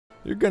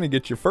you're gonna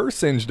get your fur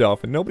singed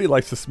off, and nobody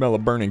likes to smell a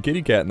burning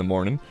kitty cat in the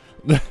morning.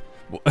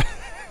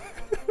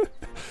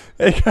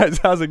 Hey guys,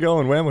 how's it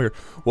going? Whamo here.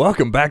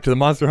 Welcome back to the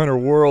Monster Hunter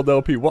World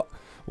LP.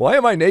 Why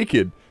am I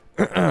naked?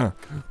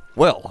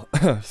 Well,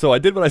 so I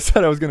did what I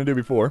said I was gonna do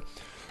before.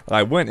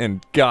 I went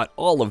and got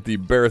all of the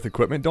Barrett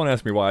equipment. Don't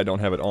ask me why I don't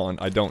have it on.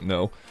 I don't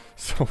know.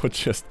 So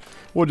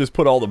we'll just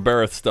put all the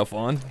Barrett stuff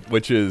on,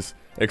 which is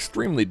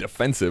extremely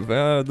defensive.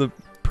 The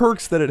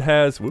perks that it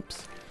has,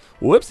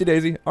 whoopsie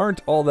daisy,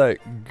 aren't all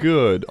that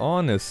good,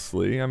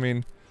 honestly. I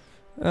mean,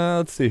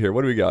 let's see here.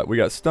 What do we got? We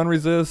got stun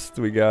resist.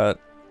 We got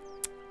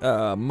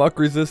muck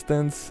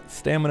resistance,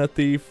 stamina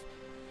thief.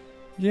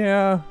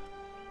 Yeah,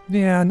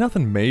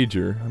 nothing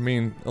major. I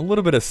mean, a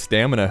little bit of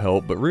stamina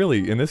help, but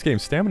really, in this game,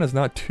 stamina's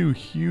not too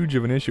huge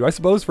of an issue. I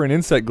suppose for an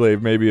insect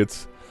glaive, maybe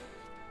it's...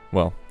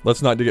 Well,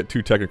 let's not get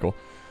too technical.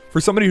 For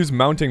somebody who's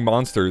mounting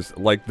monsters,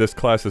 like this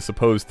class is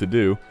supposed to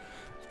do,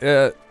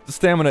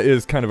 stamina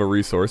is kind of a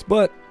resource,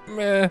 but,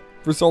 meh,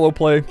 for solo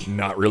play,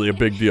 not really a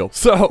big deal.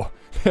 So,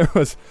 there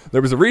was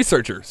a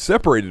researcher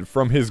separated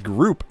from his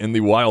group in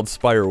the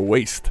Wildspire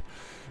Waste.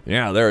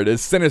 Yeah, there it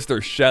is. Sinister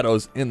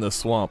shadows in the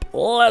swamp.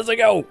 Let's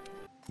go!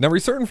 Now,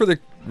 concern for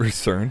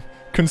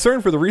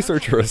the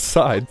researcher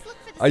aside,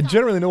 I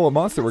generally know what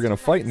monster we're gonna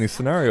fight in these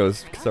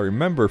scenarios because I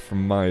remember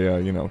from my,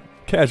 you know,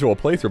 casual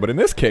playthrough. But in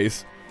this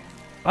case,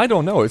 I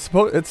don't know.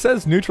 It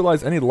says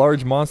neutralize any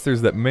large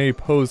monsters that may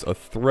pose a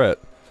threat.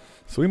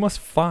 So we must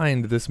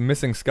find this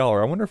missing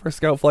scholar. I wonder if our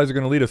scout flies are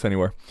gonna lead us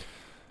anywhere.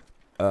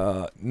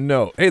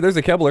 No. Hey, there's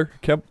a Keebler.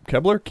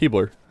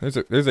 Keebler.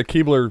 There's a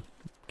Keebler.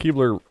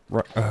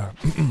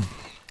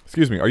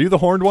 Excuse me. Are you the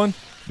horned one? Do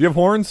you have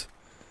horns?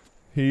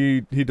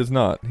 He does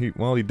not.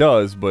 Well, he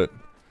does, but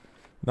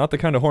not the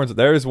kind of horns.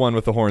 There's one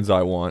with the horns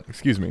I want.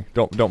 Excuse me.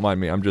 Don't mind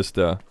me. I'm just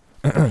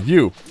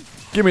you.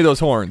 Give me those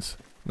horns.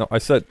 No, I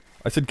said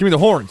give me the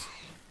horns.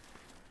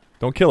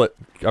 Don't kill it.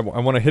 I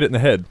want to hit it in the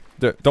head.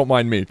 Don't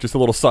mind me. Just a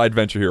little side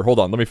venture here. Hold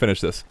on. Let me finish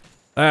this.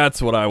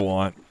 That's what I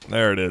want.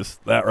 There it is.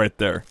 That right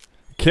there.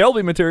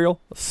 Kelby material.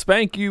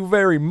 Spank you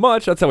very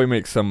much. That's how we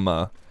make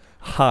some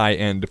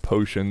high-end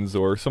potions,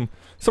 or some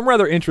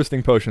rather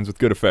interesting potions with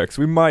good effects.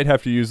 We might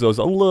have to use those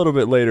a little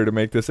bit later to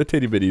make this a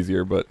titty bit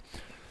easier, but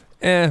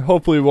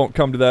hopefully we won't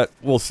come to that.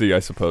 We'll see, I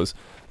suppose.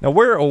 Now,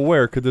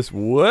 where could this...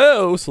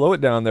 Whoa, slow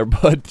it down there,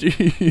 bud.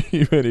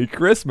 Gee, many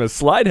Christmas.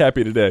 Slide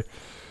happy today.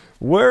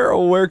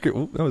 Where could...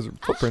 Ooh, that was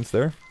footprints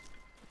there.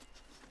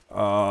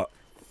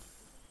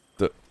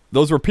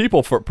 Those were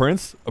people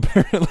footprints,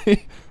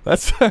 apparently.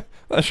 That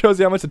shows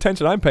you how much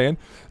attention I'm paying.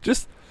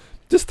 Just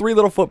 3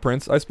 little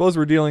footprints. I suppose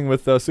we're dealing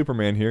with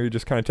Superman here. He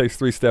just kind of takes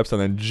 3 steps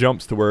and then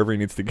jumps to wherever he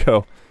needs to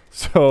go.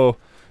 So,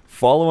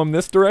 follow him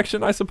this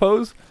direction, I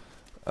suppose.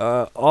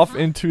 Off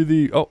into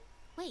the... Oh.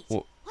 Wait,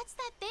 well, what's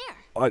that there?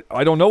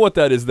 I don't know what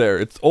that is there.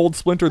 It's old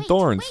splintered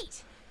thorns.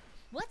 Wait.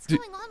 What's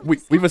going on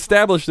with We've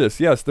established this.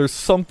 Yes, there's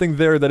something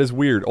there that is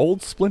weird.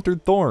 Old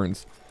splintered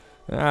thorns.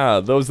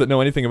 Those that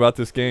know anything about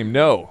this game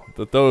know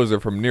that those are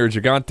from Nier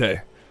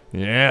Gigante.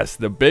 Yes,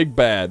 the big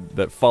bad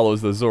that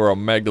follows the why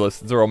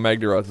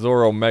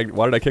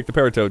did I kick the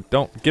Paratoad?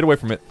 Don't, get away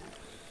from it.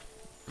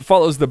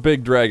 Follows the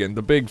big dragon,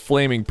 the big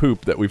flaming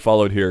poop that we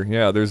followed here.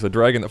 Yeah, there's a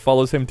dragon that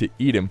follows him to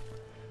eat him.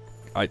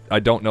 I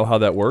don't know how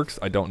that works.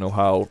 I don't know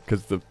how,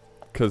 because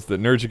the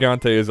Nier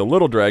Gigante is a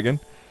little dragon.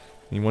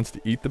 He wants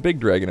to eat the big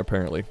dragon,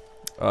 apparently.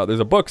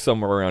 There's a book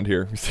somewhere around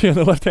here. You see on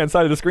the left-hand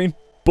side of the screen?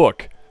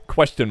 Book.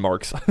 Question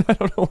marks. I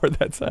don't know where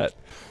that's at.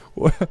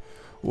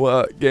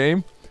 What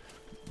game?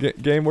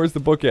 Game, where's the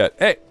book at?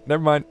 Hey,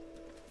 never mind.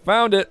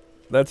 Found it.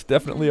 That's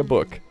definitely a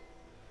book.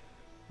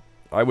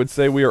 I would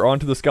say we are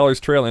onto the scholar's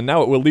trail, and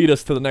now it will lead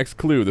us to the next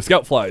clue. The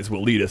scout flies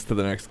will lead us to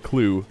the next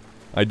clue,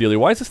 ideally.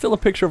 Why is there still a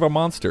picture of a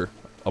monster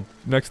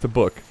next to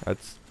book?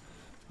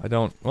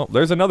 Well,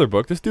 there's another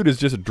book. This dude is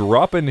just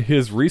dropping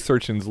his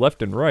researchings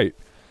left and right.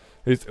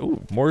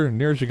 Ooh, more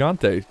Nier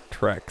Gigante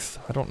tracks.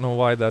 I don't know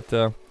why that,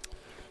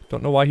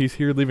 don't know why he's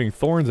here leaving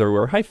thorns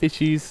everywhere. Hi,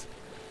 fishies.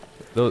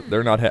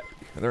 They're not happy.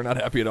 They're not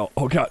happy at all.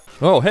 Oh god.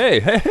 Oh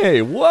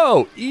hey,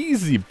 whoa,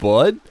 easy,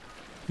 bud.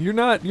 You're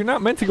not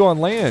meant to go on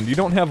land. You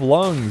don't have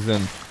lungs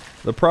and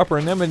the proper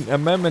anemones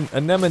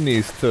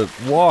to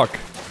walk.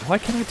 Why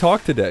can't I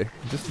talk today?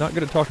 I'm just not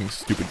good at talking,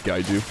 stupid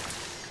Gaiju.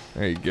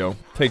 There you go.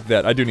 Take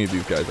that. I do need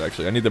these guys,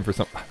 actually. I need them for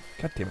some...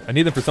 God damn it. I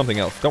need them for something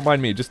else. Don't mind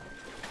me. Just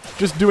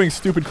doing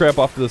stupid crap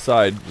off to the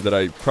side that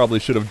I probably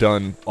should have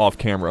done off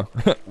camera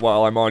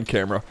while I'm on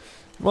camera.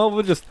 Well,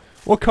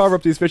 we'll carve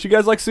up these fish. You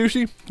guys like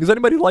sushi? Does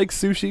anybody like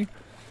sushi?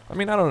 I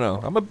mean, I don't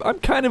know. I'm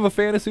kind of a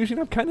fan of sushi, and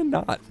I'm kind of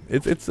not.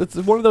 It's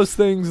one of those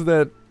things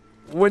that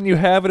when you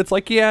have it, it's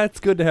like, yeah, it's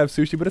good to have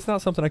sushi, but it's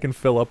not something I can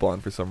fill up on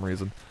for some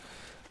reason.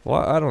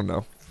 Well, I don't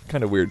know.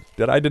 Kind of weird.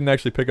 I didn't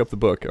actually pick up the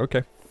book.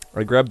 Okay.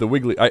 I grabbed the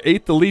wiggly. I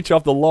ate the leech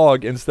off the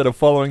log instead of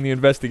following the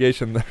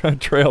investigation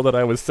trail that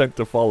I was sent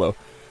to follow.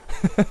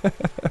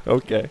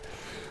 Okay.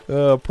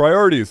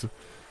 Priorities.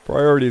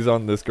 Priorities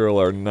on this girl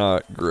are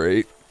not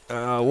great.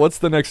 What's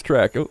the next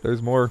track? Oh,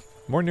 there's more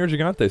Nier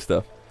Gigante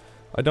stuff.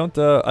 I don't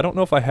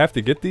know if I have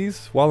to get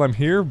these while I'm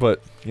here,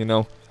 but, you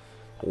know,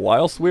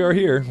 whilst we are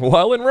here,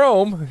 while in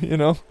Rome, you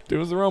know,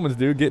 do as the Romans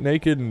do, get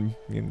naked and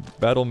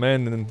battle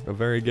men in a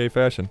very gay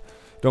fashion.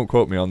 Don't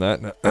quote me on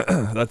that.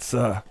 That's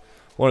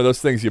one of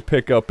those things you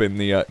pick up in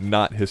the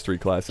not history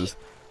classes.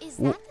 Is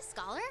that the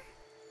scholar?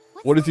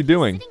 What is he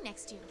doing? Sitting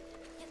next to you?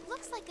 It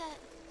looks like a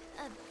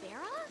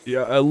Theros?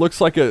 Yeah, it looks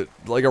like a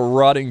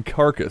rotting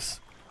carcass.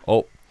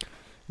 Oh,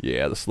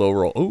 yeah, the slow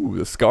roll. Ooh,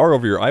 the scar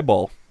over your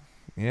eyeball.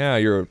 Yeah,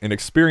 you're an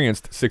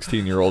experienced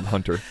 16-year-old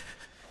hunter.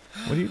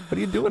 What are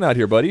you doing out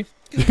here, buddy?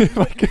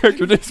 My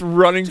character just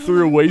running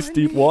through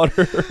waist-deep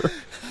water.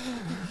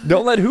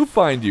 Don't let who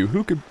find you.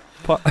 Who could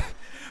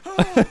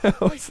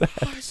What's that?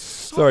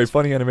 Sorry,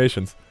 funny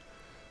animations.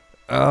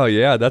 Oh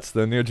yeah, that's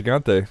the Neo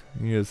Gigante.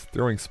 He is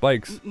throwing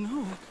spikes.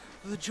 No,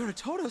 the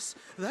Jyuratodus,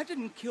 that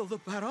didn't kill the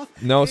Barath.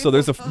 No, so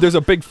there's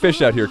a big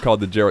fish out here called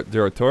the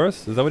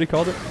Jyuratodus. Is that what he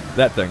called it?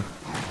 That thing.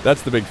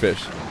 That's the big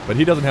fish. But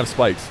he doesn't have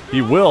spikes.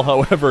 He will,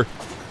 however,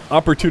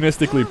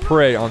 opportunistically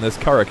prey on this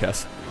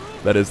carcass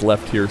that is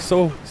left here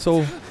so,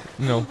 you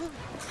know,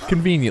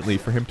 conveniently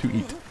for him to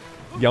eat.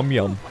 Yum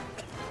yum.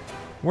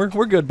 We're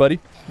good, buddy.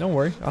 Don't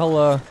worry.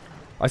 I'll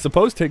I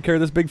suppose take care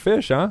of this big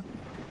fish, huh?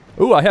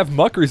 Ooh, I have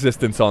muck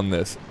resistance on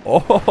this.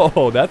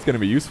 Oh, that's gonna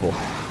be useful.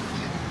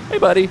 Hey,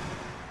 buddy.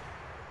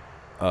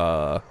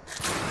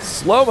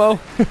 Slow-mo.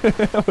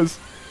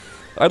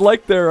 I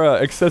like their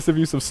excessive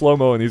use of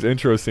slow-mo in these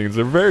intro scenes.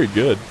 They're very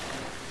good.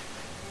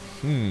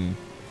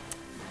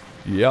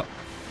 Yep.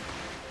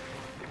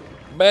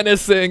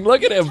 Menacing.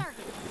 Look at him.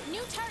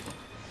 New target.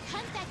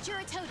 Hunt that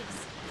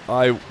Jyuratodus.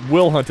 I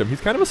will hunt him.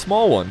 He's kind of a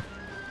small one.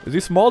 Is he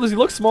small? Does he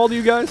look small to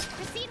you guys?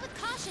 Proceed with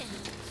caution.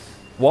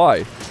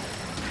 Why?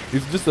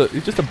 He's just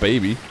a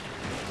baby.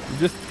 He's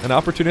just an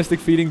opportunistic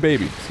feeding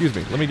baby. Excuse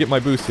me. Let me get my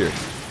boost here.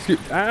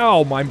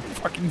 Ow, my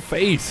fucking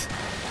face.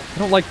 I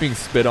don't like being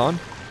spit on.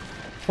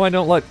 That's why I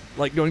don't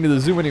like going to the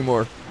zoo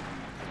anymore.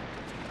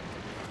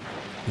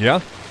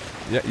 Yeah?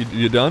 Yeah,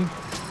 you done?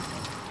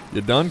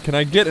 You done? Can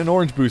I get an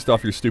orange boost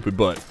off your stupid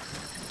butt?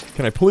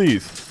 Can I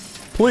please?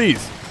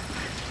 Please?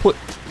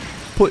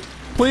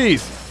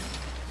 Please?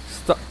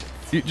 Stop.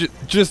 You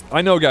just,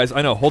 I know, guys,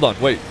 I know. Hold on,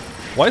 wait.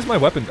 Why is my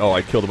weapon? Oh,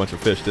 I killed a bunch of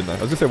fish, didn't I?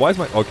 I was gonna say, why is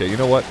my? Okay, you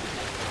know what?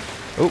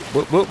 Oh,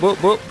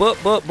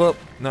 whoop.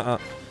 Nuh-uh.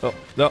 Oh,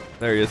 no,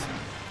 there he is.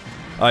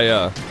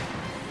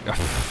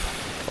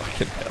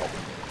 Fucking hell.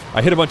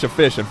 I hit a bunch of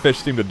fish, and fish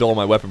seem to dull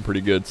my weapon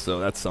pretty good, so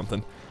that's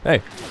something.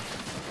 Hey,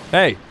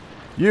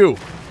 you.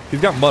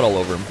 He's got mud all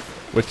over him,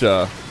 which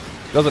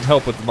doesn't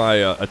help with my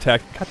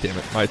attack. God damn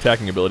it, my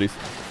attacking abilities.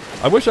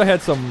 I wish I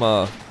had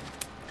some.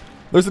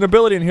 There's an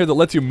ability in here that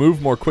lets you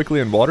move more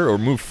quickly in water, or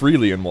move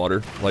freely in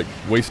water, like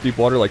waist-deep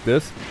water like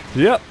this.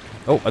 Yep.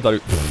 Oh, I thought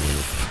it...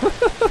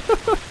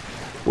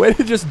 Way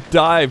to just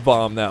dive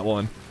bomb that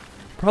one.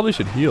 Probably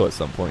should heal at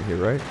some point here,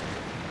 right?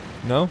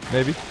 No?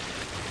 Maybe?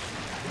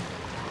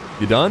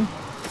 You done?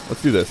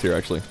 Let's do this here,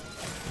 actually.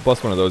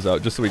 Bust one of those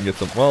out, just so we can get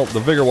some... Well,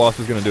 the Vigor Wasp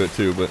is going to do it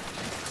too, but...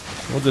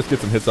 We'll just get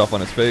some hits off on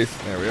his face.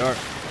 There we are.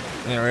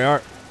 There we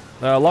are.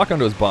 Lock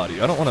onto his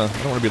body. I don't want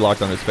to be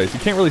locked on his face.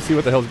 You can't really see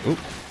what the hell's... Oop.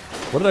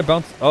 What did I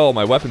bounce? Oh,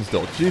 my weapon's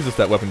dull. Jesus,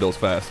 that weapon dulls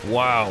fast.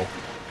 Wow.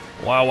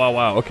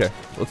 Wow. Okay,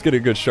 let's get a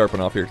good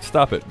sharpen off here.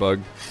 Stop it, bug.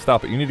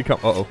 Stop it. You need to come.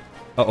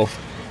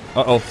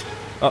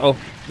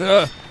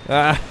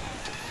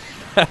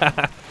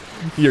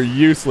 You're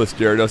useless,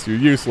 Gyarados. You're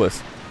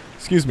useless.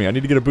 Excuse me, I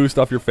need to get a boost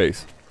off your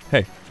face.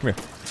 Hey, come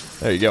here.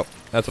 There you go.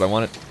 That's what I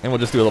wanted. And we'll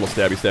just do a little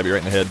stabby right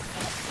in the head.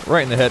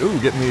 Right in the head. Ooh,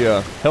 getting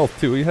the health,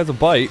 too. He has a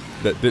bite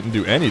that didn't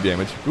do any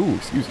damage. Ooh,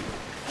 excuse me.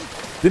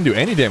 Didn't do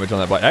any damage on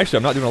that bite. Actually,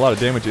 I'm not doing a lot of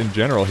damage in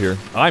general here.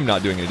 I'm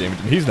not doing any damage,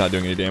 and he's not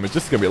doing any damage.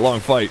 This is going to be a long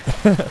fight.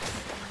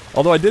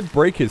 Although I did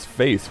break his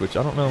face, which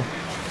I don't know.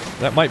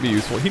 That might be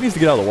useful. He needs to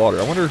get out of the water.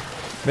 I wonder...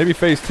 Maybe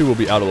phase 2 will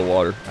be out of the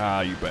water.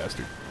 Ah, you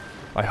bastard.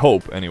 I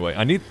hope, anyway.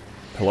 I need...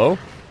 Hello?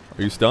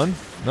 Are you stunned?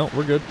 No,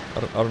 we're good.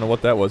 I don't know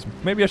what that was.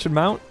 Maybe I should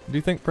mount? Do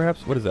you think,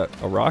 perhaps? What is that?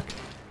 A rock?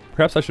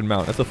 Perhaps I should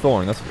mount. That's a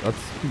thorn. That's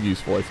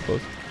useful, I suppose.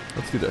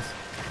 Let's do this.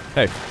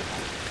 Hey.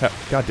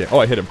 God damn. Oh,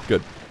 I hit him.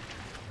 Good.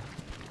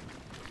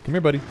 Come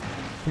here, buddy.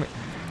 Come here.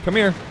 Come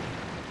here.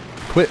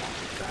 Quit.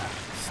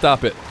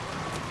 Stop it.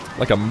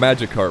 Like a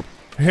Magikarp.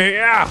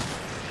 Yeah!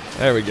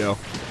 There we go.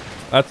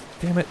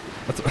 Damn it.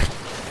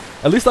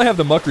 At least I have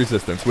the muck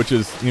resistance, which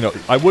is, you know,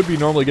 I would be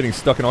normally getting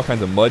stuck in all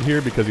kinds of mud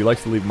here because he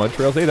likes to leave mud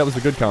trails. Hey, that was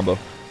a good combo.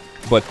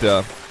 But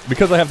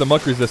because I have the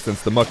muck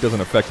resistance, the muck doesn't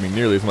affect me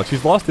nearly as much.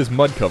 He's lost his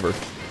mud cover,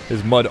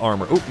 his mud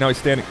armor. Oh, now he's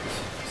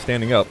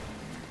standing up.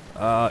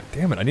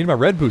 Damn it, I need my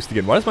red boost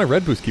again. Why does my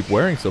red boost keep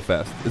wearing so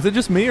fast? Is it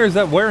just me, or is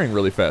that wearing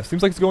really fast?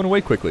 Seems like it's going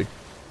away quickly.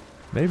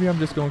 Maybe I'm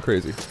just going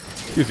crazy.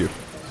 Excuse you.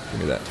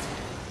 Give me that.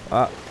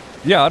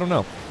 Yeah, I don't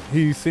know.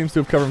 He seems to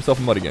have covered himself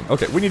in mud again.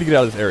 Okay, we need to get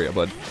out of this area,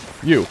 bud.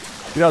 You.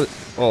 Get out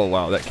of the... Oh,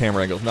 wow, that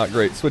camera angle's not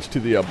great. Switch to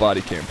the body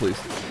cam, please.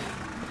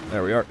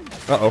 There we are.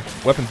 Uh-oh.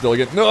 Weapon's still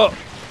again. No!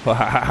 Ha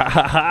ha ha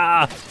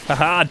ha ha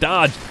ha!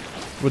 Dodge!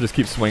 We'll just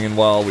keep swinging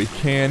while we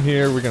can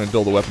here. We're going to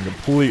dull the weapon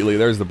completely.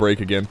 There's the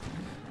break again.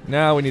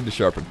 Now we need to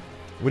sharpen.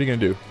 What are you going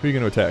to do? Who are you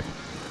going to attack?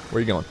 Where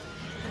are you going?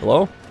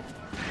 Hello?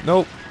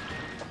 Nope.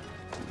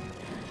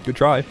 Good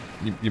try.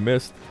 You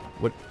missed.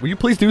 What? Will you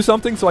please do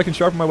something so I can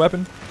sharpen my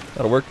weapon?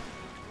 That'll work.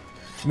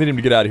 I need him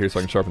to get out of here so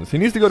I can sharpen this. He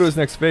needs to go to his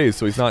next phase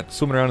so he's not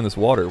swimming around in this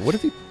water. What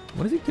is he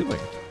doing?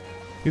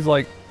 He's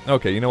like,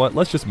 okay, you know what?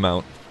 Let's just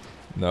mount.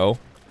 No.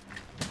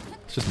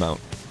 Let's just mount.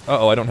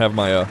 Uh-oh, I don't have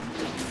my,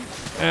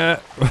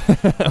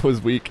 that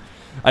was weak.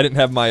 I didn't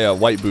have my,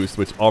 white boost,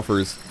 which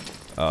offers,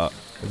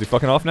 is he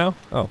fucking off now?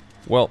 Oh,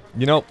 well,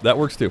 you know, that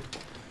works too.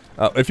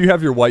 If you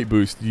have your white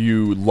boost,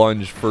 you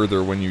lunge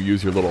further when you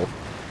use your little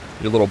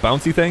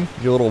bouncy thing,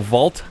 your little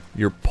vault,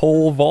 your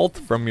pole vault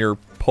from your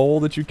pole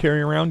that you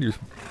carry around.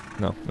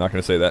 No, not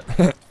gonna say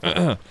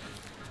that.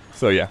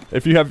 So yeah,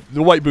 if you have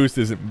the white boost,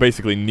 isn't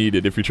basically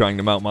needed if you're trying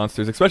to mount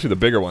monsters, especially the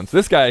bigger ones.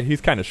 This guy,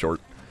 he's kind of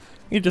short.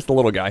 He's just a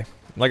little guy.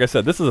 Like I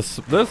said, this is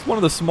one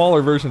of the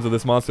smaller versions of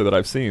this monster that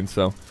I've seen.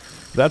 So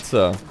that's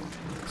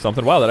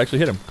something. Wow, that actually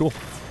hit him. Cool.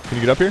 Can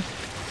you get up here?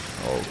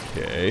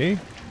 Okay.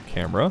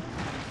 Camera.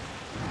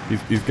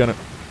 He's gonna.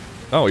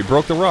 Oh, he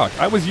broke the rock.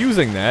 I was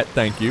using that.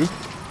 Thank you.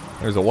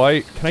 There's a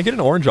white. Can I get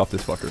an orange off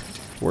this fucker?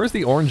 Where's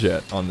the orange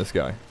at on this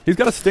guy? He's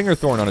got a stinger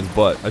thorn on his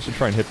butt. I should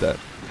try and hit that.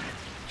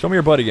 Show me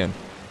your butt again.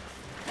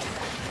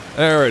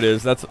 There it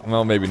is. That's,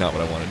 well, maybe not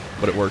what I wanted,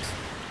 but it works.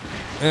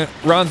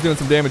 Ron's doing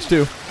some damage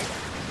too.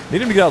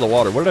 Need him to get out of the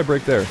water. What did I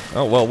break there?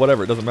 Oh, well,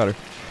 whatever. It doesn't matter.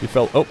 He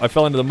fell. Oh, I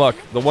fell into the muck.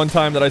 The one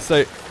time that I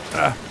say,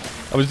 I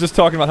was just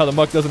talking about how the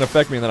muck doesn't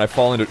affect me, and then I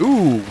fall into it.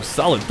 Ooh,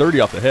 solid 30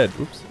 off the head.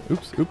 Oops,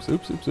 oops, oops,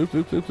 oops, oops, oops,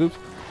 oops, oops, oops.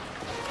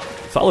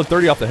 Solid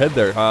 30 off the head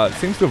there. It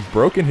seems to have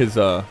broken his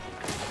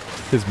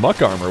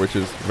muck armor, which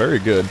is very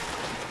good.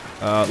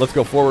 Let's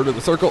go forward to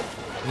the circle.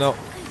 No,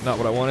 not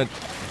what I wanted.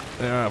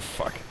 Ah,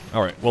 fuck.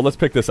 Alright, well, let's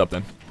pick this up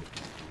then.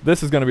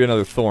 This is going to be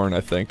another thorn,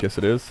 I think. Yes,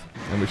 it is.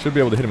 And we should be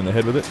able to hit him in the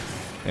head with it.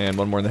 And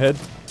one more in the head.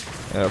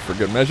 For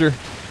good measure.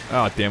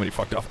 Ah, damn it, he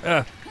fucked off.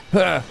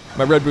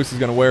 My red boost is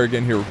going to wear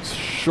again here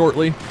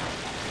shortly.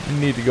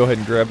 Need to go ahead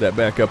and grab that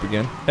back up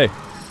again. Hey.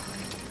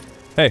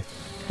 Hey.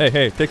 Hey,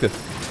 hey, take this.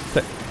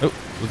 Oh,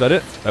 was that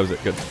it? That was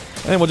it, good.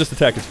 And we'll just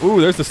attack it.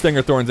 Ooh, there's the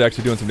stinger thorns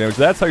actually doing some damage.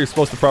 That's how you're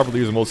supposed to properly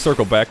use them. We'll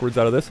circle backwards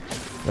out of this.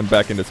 Then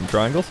back into some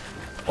triangles.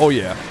 Oh,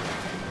 yeah.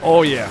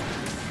 Oh, yeah.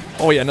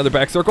 Oh, yeah, another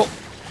back circle.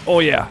 Oh,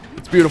 yeah.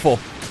 It's beautiful.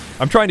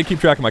 I'm trying to keep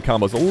track of my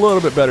combos a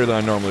little bit better than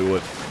I normally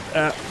would.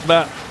 I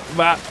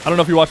don't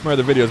know if you watched my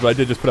other videos, but I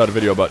did just put out a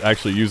video about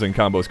actually using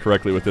combos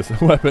correctly with this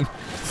weapon.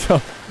 So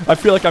I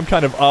feel like I'm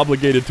kind of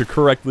obligated to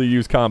correctly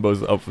use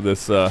combos of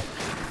this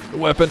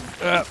weapon.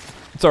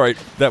 It's alright.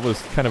 That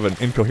was kind of an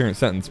incoherent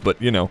sentence,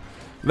 but, you know,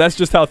 that's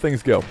just how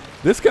things go.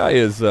 This guy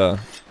is,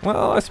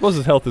 well, I suppose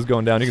his health is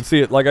going down. You can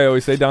see it, like I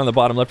always say, down on the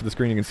bottom left of the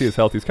screen, you can see his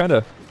health.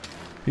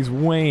 He's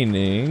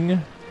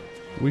waning.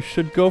 We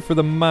should go for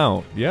the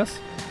mount. Yes?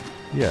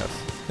 Yes.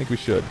 I think we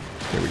should.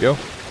 Here we go.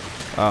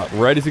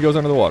 Right as he goes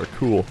under the water.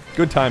 Cool.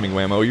 Good timing,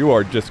 Whamo. You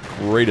are just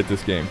great at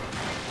this game.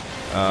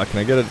 Can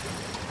I get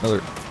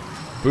another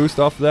boost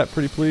off of that,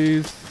 pretty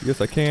please?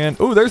 Yes, I can.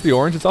 Ooh, there's the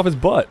orange. It's off his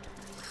butt.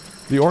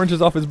 The orange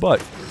is off his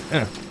butt.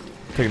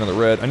 Take another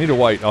red. I need a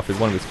white off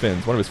one of his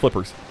fins. One of his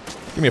flippers.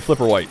 Give me a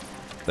flipper white.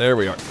 There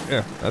we are.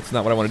 Yeah, that's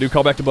not what I want to do.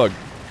 Call back to bug.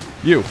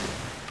 You.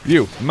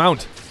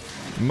 Mount.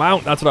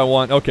 Mount. That's what I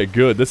want. Okay,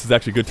 good. This is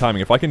actually good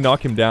timing. If I can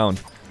knock him down,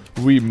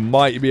 we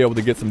might be able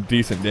to get some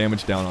decent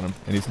damage down on him.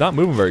 And he's not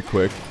moving very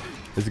quick.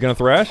 Is he going to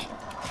thrash?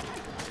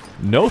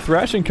 No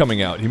thrashing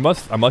coming out.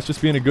 I must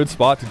just be in a good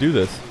spot to do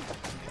this.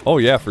 Oh,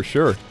 yeah, for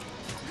sure.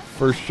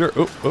 For sure.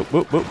 Oop, oop,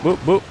 oop, oop,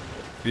 oop, oop.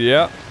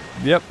 Yeah.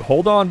 Yep.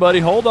 Hold on, buddy.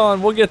 Hold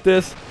on. We'll get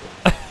this.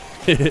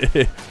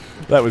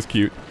 That was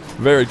cute.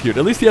 Very cute.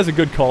 At least he has a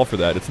good call for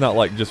that. It's not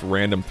like just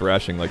random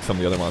thrashing like some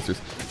of the other monsters.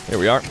 Here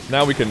we are.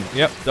 Now we can,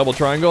 yep, double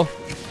triangle.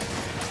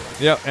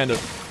 Yep, and a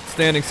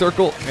standing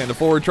circle, and a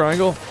forward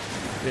triangle.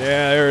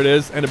 Yeah, there it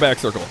is, and a back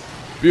circle.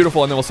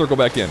 Beautiful, and then we'll circle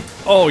back in.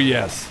 Oh,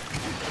 yes.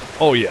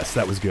 Oh, yes,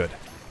 that was good.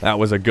 That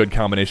was a good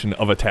combination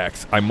of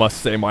attacks, I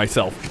must say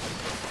myself.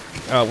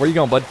 Where you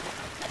going, bud?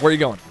 Where are you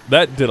going?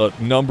 That did a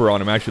number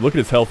on him, actually. Look at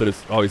his health.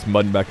 Oh, he's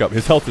mudding back up.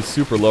 His health is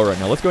super low right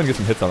now. Let's go ahead and get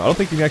some hits on him. I don't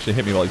think he can actually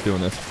hit me while he's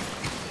doing this.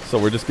 So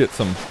we'll just get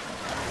some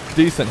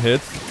decent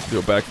hits. Do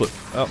a backflip.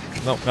 Oh,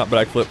 no, not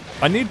backflip.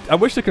 I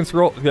wish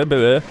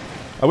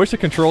the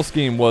control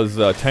scheme was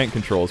tank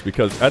controls,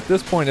 because at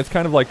this point it's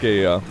kind of like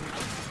a,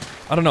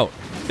 I don't know.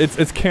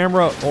 It's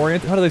camera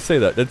oriented. How do they say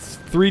that? It's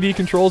 3D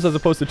controls as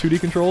opposed to 2D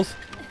controls?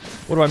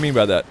 What do I mean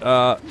by that?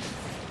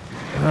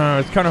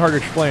 It's kind of hard to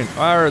explain.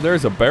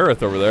 There's a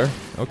Barrett over there.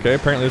 Okay,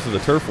 apparently this is a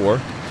turf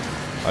war.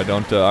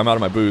 I'm out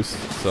of my boost,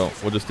 so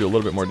we'll just do a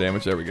little bit more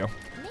damage. There we go.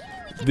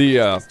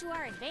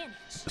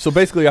 So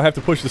basically I have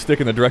to push the stick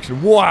in the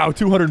direction. Wow,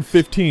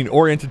 215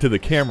 oriented to the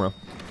camera.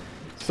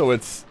 So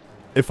it's,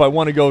 if I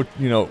want to go,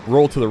 you know,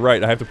 roll to the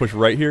right, I have to push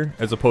right here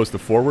as opposed to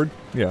forward.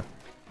 Yeah,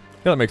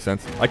 that makes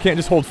sense. I can't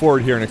just hold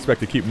forward here and expect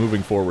to keep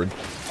moving forward.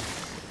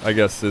 I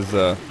guess is,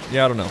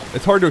 yeah, I don't know.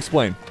 It's hard to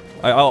explain.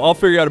 I'll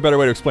figure out a better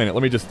way to explain it.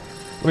 Let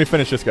me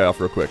finish this guy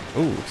off real quick.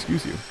 Ooh,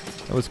 excuse you.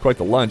 That was quite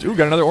the lunge. Ooh,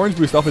 got another orange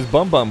boost off his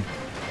bum.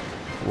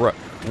 Right.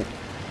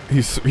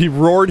 He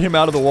roared him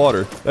out of the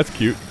water. That's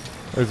cute.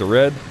 There's a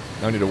red.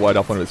 Now I need to wide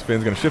off one of his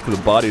fins. Gonna shift to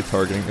the body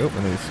targeting. Oop,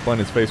 and then he spun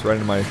his face right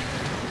into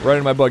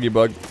my buggy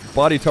bug.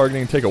 Body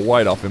targeting, take a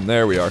wide off him.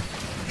 There we are.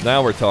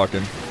 Now we're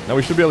talking. Now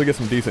we should be able to get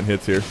some decent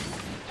hits here.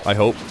 I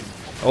hope.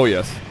 Oh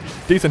yes.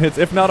 Decent hits.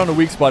 If not on a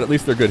weak spot, at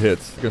least they're good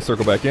hits. Gonna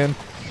circle back in.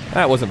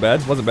 That wasn't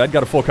bad. Wasn't bad.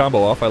 Got a full combo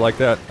off. I like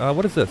that.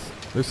 What is this?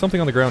 There's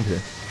something on the ground here.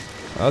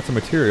 That's a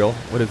material.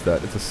 What is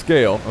that? It's a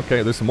scale.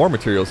 Okay, there's some more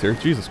materials here.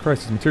 Jesus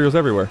Christ, there's materials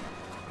everywhere.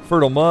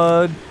 Fertile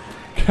mud.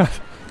 Got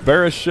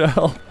Barris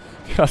shell.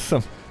 Got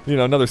some, you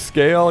know, another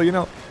scale. You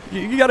know,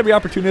 you got to be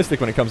opportunistic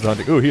when it comes to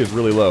hunting. Ooh, he is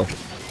really low.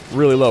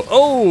 Really low.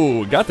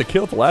 Oh, got the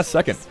kill at the last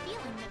second.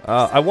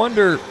 I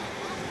wonder,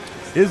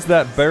 is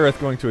that Barith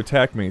going to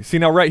attack me? See,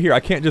 now right here, I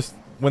can't just,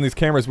 when these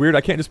cameras weird,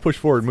 I can't just push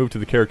forward and move to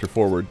the character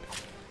forward.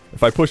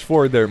 If I push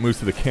forward there, it moves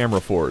to the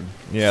camera forward.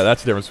 Yeah,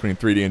 that's the difference between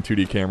 3D and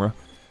 2D camera.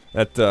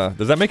 That,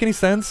 does that make any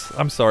sense?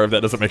 I'm sorry if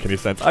that doesn't make any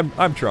sense.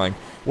 I'm trying.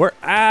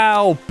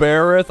 Ow,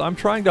 Barith. I'm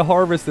trying to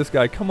harvest this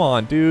guy. Come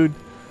on, dude.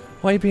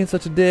 Why are you being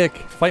such a dick?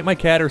 Fight my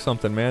cat or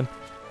something, man.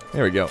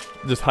 There we go.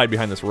 Just hide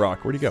behind this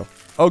rock. Where'd he go?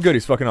 Oh, good.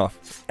 He's fucking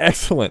off.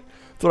 Excellent.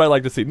 That's what I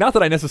like to see. Not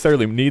that I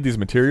necessarily need these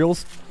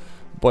materials,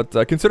 but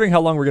considering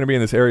how long we're going to be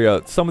in this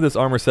area, some of this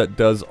armor set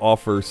does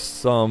offer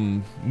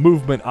some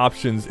movement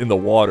options in the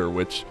water,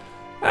 which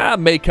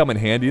may come in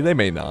handy. They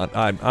may not.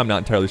 I'm not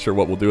entirely sure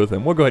what we'll do with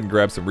them. We'll go ahead and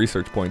grab some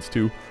research points,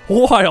 too,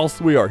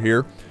 whilst we are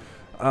here.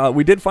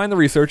 We did find the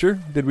researcher.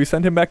 Did we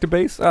send him back to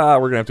base? We're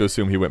going to have to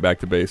assume he went back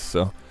to base,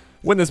 so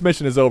when this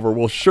mission is over,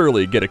 we'll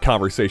surely get a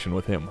conversation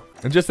with him.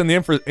 And just in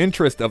the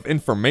interest of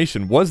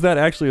information, was that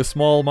actually a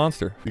small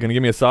monster? You going to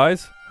give me a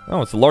size?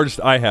 Oh, it's the largest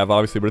I have,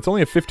 obviously, but it's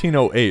only a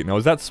 1508. Now,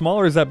 is that small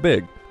or is that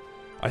big?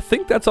 I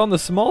think that's on the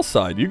small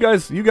side. You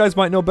guys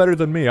might know better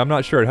than me. I'm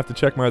not sure. I'd have to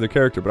check my other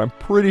character, but I'm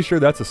pretty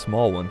sure that's a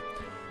small one.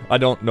 I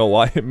don't know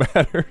why it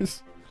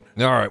matters.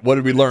 Alright, what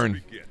did we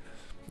learn?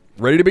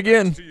 Ready to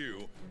begin.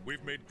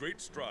 We've made great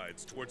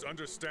strides towards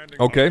understanding.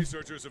 Okay.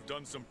 Researchers have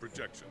done some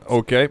projections.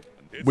 Okay.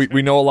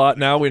 We know a lot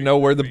now. We know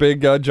where the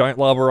big giant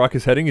lava rock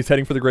is heading. He's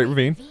heading for the Great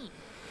Ravine.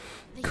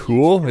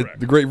 Cool.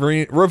 The Great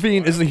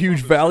Ravine is a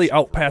huge valley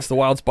out past the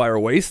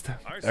Wildspire Waste.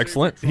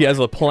 Excellent. He has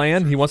a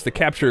plan. He wants to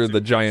capture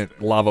the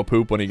giant lava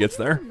poop when he gets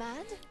there.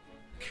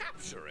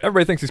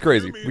 Everybody thinks he's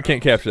crazy. We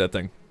can't capture that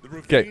thing.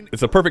 Okay.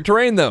 It's a perfect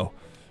terrain, though.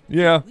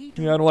 Yeah, I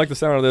don't like the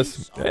sound of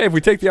this. Hey, if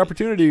we take the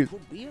opportunity,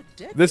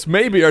 this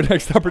may be our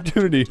next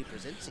opportunity.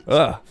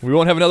 We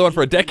won't have another one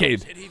for a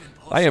decade.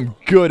 I am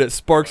good at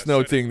sparks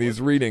noting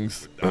these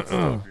readings.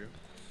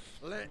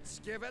 Let's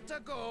give it a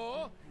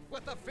go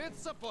with the fifth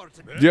support.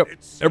 Yep,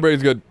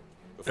 everybody's good.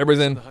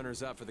 Everybody's in. The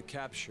hunters out for the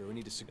capture. We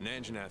need to. An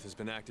Anjanath has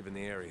been active in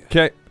the area.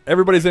 Okay,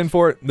 everybody's in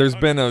for it. There's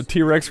been a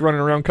T-Rex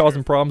running around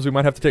causing problems we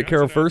might have to take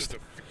care of first.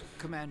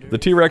 The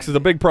T-Rex is a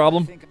big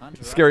problem.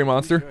 Scary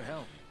monster.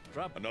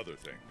 Another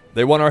thing.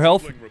 They want our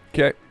health.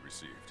 Okay.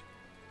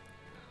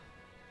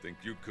 Think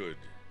you could.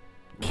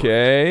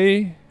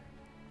 Okay.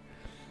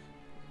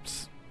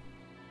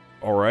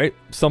 Alright.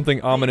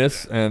 Something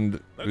ominous and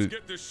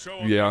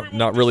yeah,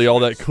 not really all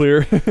that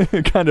clear.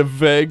 Kind of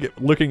vague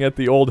looking at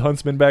the old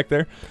huntsman back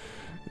there.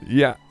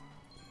 Yeah.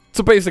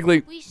 So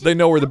basically, they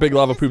know where the big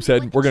lava poop's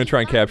heading. We're going to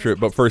try and capture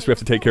it, but first we have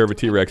to take care of a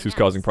T-Rex who's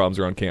causing problems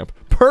around camp.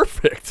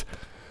 Perfect!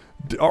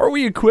 Are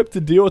we equipped to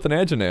deal with an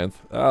Anjanath?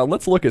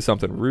 Let's look at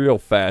something real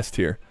fast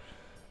here.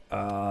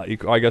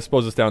 I guess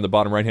suppose it's down in the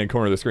bottom right-hand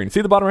corner of the screen.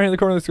 See the bottom right-hand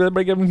corner of the screen?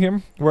 Everybody giving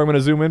him? Where I'm going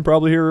to zoom in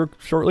probably here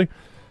shortly.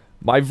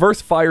 My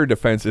verse fire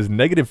defense is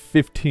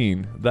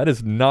 -15. That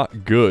is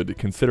not good,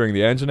 considering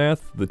the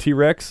Anjanath, the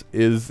T-Rex,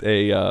 is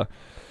a,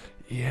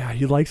 yeah,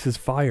 he likes his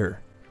fire.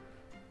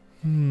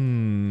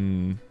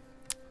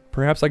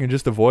 Perhaps I can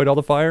just avoid all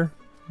the fire?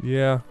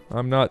 Yeah,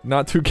 I'm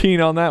not too keen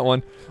on that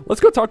one.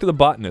 Let's go talk to the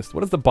botanist.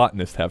 What does the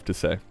botanist have to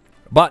say?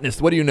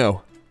 Botanist, what do you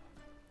know?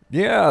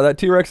 Yeah, that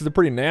T-Rex is a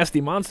pretty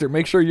nasty monster.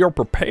 Make sure you're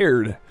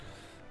prepared.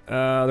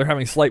 They're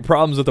having slight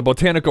problems with the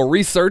botanical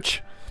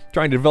research.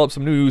 Trying to develop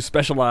some new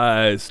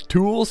specialized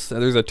tools.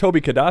 There's a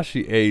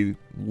Tobi-Kadachi, a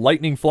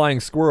lightning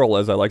flying squirrel,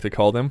 as I like to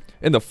call them,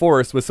 in the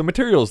forest with some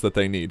materials that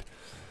they need.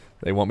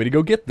 They want me to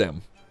go get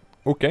them.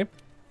 Okay.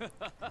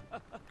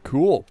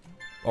 Cool.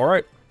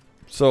 Alright.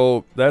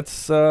 So,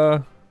 that's,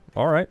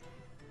 alright.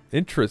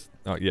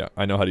 Oh, yeah,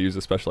 I know how to use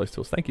the specialized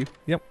tools. Thank you.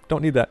 Yep,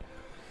 don't need that.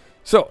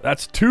 So,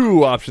 that's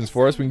 2 options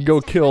for us. We can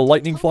go kill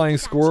lightning flying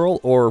squirrel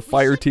or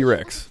fire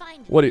T-Rex.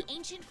 What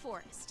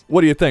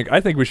do you think? I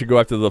think we should go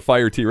after the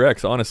fire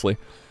T-Rex, honestly.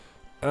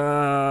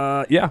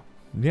 Yeah.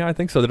 Yeah, I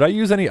think so. Did I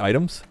use any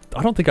items?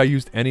 I don't think I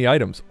used any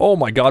items. Oh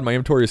my god, my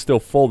inventory is still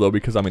full, though,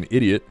 because I'm an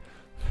idiot.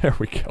 There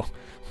we go.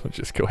 Let's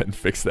just go ahead and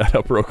fix that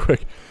up real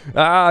quick.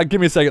 Give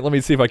me a second. Let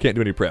me see if I can't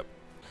do any prep.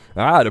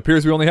 It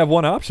appears we only have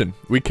one option.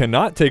 We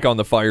cannot take on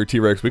the fire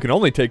T-Rex. We can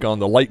only take on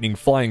the lightning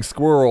flying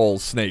squirrel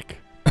snake.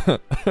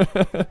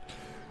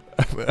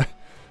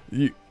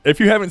 If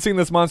you haven't seen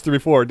this monster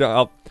before,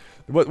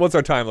 what's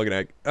our time looking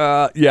at?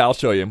 Yeah, I'll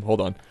show you him.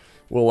 Hold on.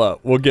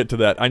 We'll get to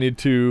that. I need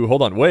to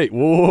hold on. Wait.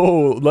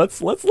 Whoa.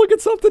 Let's look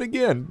at something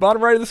again.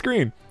 Bottom right of the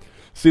screen.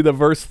 See the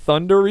verse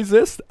thunder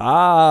resist?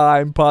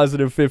 I'm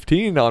positive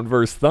 15 on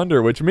verse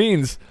thunder, which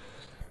means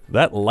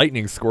That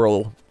lightning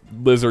squirrel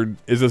lizard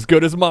is as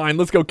good as mine.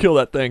 Let's go kill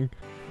that thing.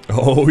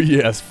 Oh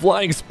yes,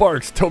 flying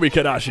sparks,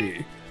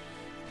 Tobi-Kadachi.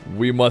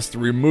 We must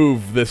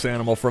remove this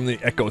animal from the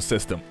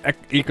ecosystem.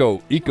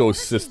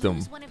 Ecosystem.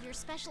 Use one of your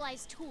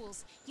specialized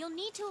tools. You'll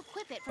need to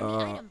equip it from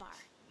the item bar.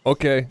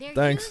 Okay, They're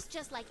thanks. used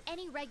just like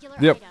any regular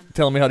Yep, item.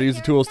 telling me how to use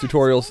the tools, They're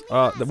tutorials.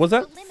 fast, only Was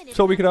that last for a limited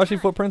Tobi-Kadachi amount of time.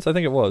 footprints? I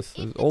think it was.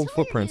 If the Old tool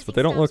footprints, you're but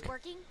they don't using look...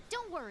 stops working,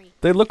 don't worry.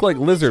 They look like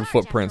You'll lizard recharge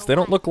after footprints. a They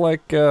don't while. look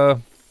like,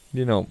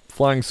 you know,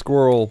 flying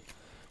squirrel,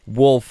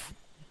 wolf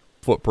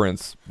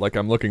footprints like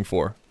I'm looking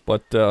for.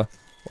 But,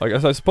 I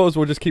guess I suppose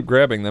we'll just keep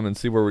grabbing them and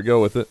see where we go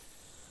with it.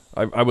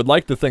 I would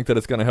like to think that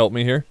it's going to help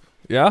me here.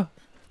 Yeah?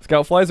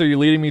 Scout flies, are you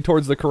leading me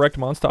towards the correct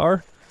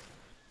monster?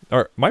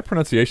 My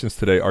pronunciations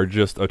today are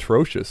just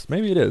atrocious.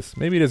 Maybe it is.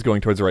 Maybe it is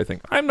going towards the right thing.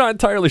 I'm not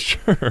entirely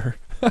sure.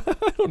 I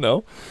don't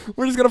know.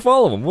 We're just going to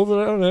follow them. Well,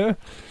 I don't know.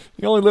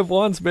 You only live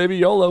once, baby.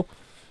 YOLO.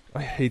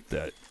 I hate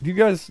that. Do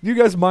you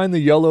guys mind the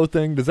YOLO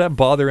thing? Does that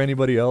bother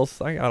anybody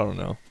else? I don't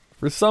know.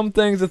 For some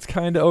things, it's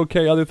kind of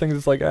okay. Other things,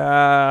 it's like,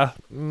 I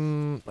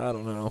don't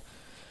know.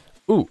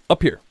 Ooh,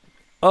 up here.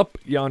 Up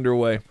yonder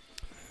way.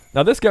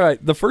 Now, this guy,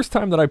 the first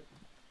time that I...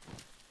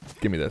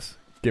 Give me this.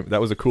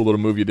 That was a cool little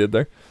move you did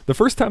there. The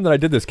first time that I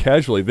did this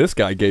casually, this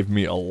guy gave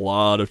me a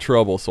lot of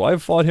trouble. So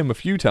I've fought him a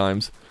few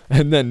times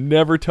and then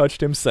never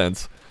touched him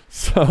since.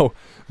 So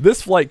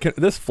this flight,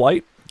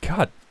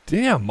 god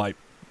damn, my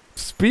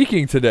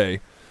speaking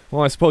today.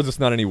 Well, I suppose it's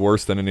not any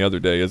worse than any other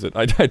day, is it?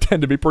 I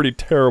tend to be pretty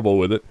terrible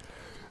with it.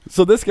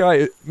 So this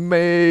guy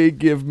may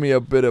give me a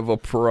bit of a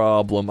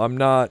problem. I'm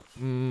not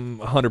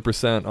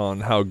 100%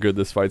 on how good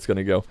this fight's going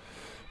to go.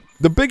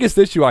 The biggest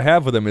issue I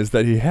have with him is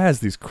that he has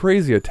these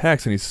crazy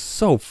attacks and he's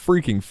so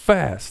freaking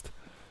fast.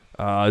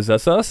 Is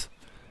that us?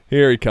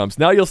 Here he comes.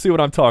 Now you'll see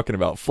what I'm talking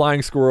about.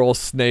 Flying squirrel,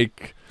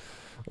 snake,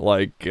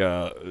 like,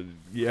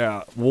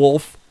 yeah,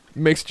 wolf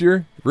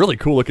mixture. Really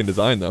cool looking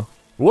design though.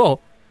 Whoa.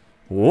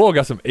 Whoa,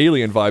 got some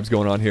alien vibes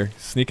going on here.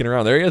 Sneaking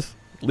around. There he is.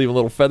 Leaving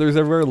little feathers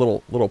everywhere,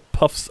 little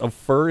puffs of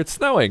fur. It's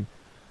snowing.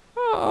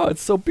 Oh,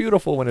 it's so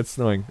beautiful when it's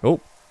snowing.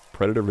 Oh,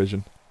 predator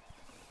vision.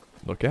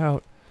 Look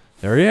out.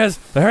 There he is.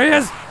 There he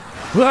is.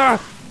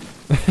 Ah!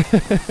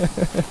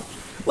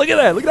 Look at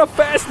that. Look at how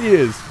fast he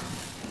is.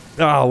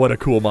 Ah, what a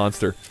cool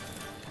monster.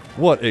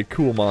 What a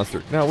cool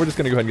monster. Now, we're just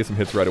going to go ahead and get some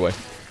hits right away.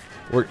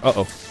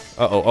 Uh-oh.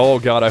 Uh-oh. Oh,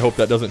 God, I hope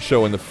that doesn't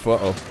show in the...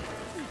 Uh-oh.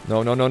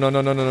 No, no, no, no,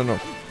 no, no, no, no, no.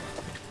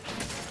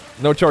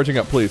 No charging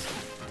up, please.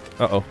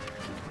 Uh-oh.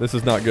 This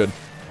is not good.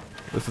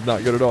 This is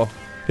not good at all.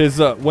 His,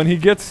 when he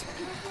gets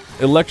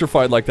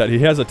electrified like that, he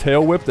has a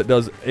tail whip that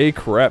does a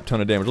crap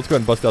ton of damage. Let's go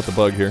ahead and bust out the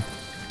bug here.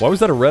 Why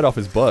was that a red off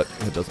his butt?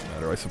 It doesn't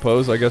matter, I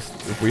suppose. I guess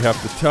if we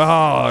have to...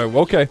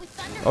 okay.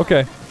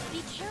 Okay.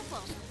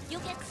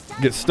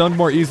 Get stunned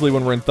more easily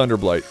when we're in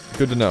Thunderblight.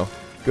 Good to know.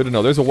 Good to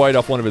know. There's a white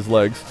off one of his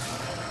legs.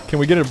 Can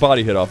we get a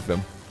body hit off of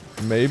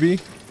him? Maybe?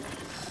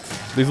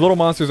 These little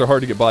monsters are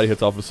hard to get body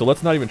hits off of, so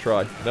let's not even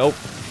try. Nope.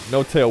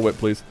 No tail whip,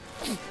 please.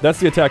 That's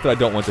the attack that I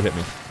don't want to hit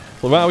me.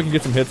 So now we can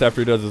get some hits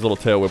after he does his little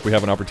tail whip. We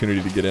have an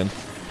opportunity to get in.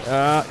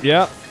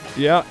 Yeah.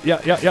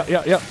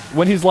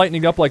 When he's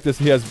lightening up like this,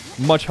 he has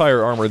much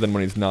higher armor than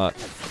when he's not.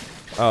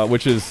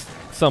 Which is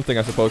something,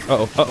 I suppose.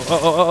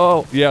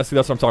 Uh-oh. Yeah, see,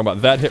 that's what I'm talking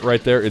about. That hit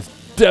right there is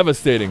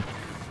devastating.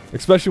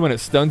 Especially when it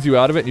stuns you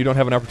out of it and you don't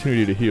have an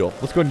opportunity to heal.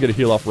 Let's go ahead and get a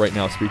heal off right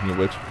now, speaking of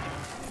which.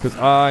 Because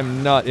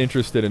I'm not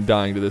interested in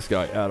dying to this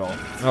guy at all.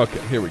 Okay,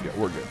 here we go.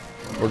 We're good.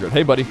 We're good.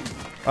 Hey, buddy.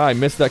 I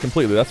missed that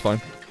completely. That's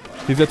fine.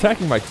 He's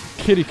attacking my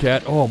kitty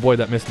cat. Oh, boy,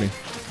 that missed me.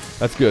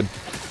 That's good.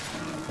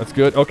 That's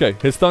good. Okay,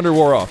 his thunder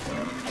wore off.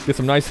 Get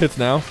some nice hits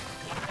now.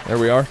 There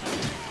we are.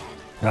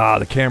 Ah,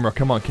 the camera.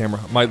 Come on, camera.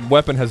 My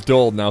weapon has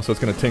dulled now, so it's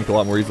going to tink a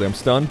lot more easily. I'm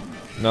stunned.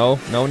 No.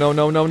 Fucking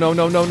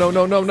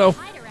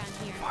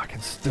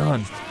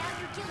stunned.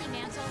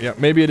 Yeah,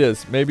 maybe it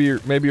is. Maybe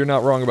you're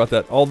not wrong about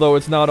that. Although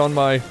it's not on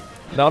my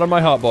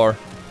hotbar.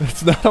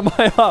 It's not on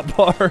my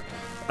hotbar.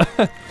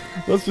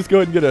 Let's just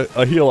go ahead and get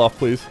a heal off,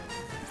 please.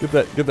 Get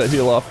that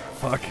heal off.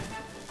 Fuck.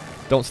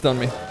 Don't stun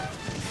me.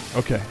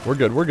 Okay, we're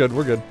good. We're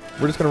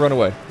just gonna run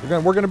away.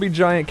 We're gonna be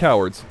giant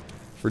cowards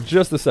for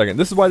just a second.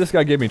 This is why this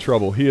guy gave me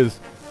trouble. He is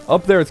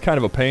up there. It's kind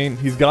of a pain.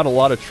 He's got a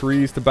lot of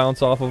trees to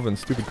bounce off of and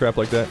stupid crap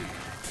like that.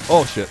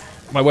 Oh shit.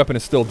 My weapon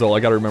is still dull.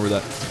 I gotta remember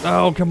that.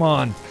 Oh, come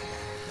on.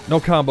 No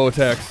combo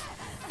attacks.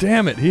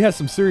 Damn it. He has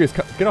some serious...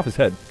 Get off his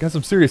head. Got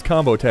some serious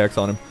combo attacks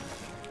on him.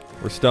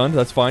 We're stunned.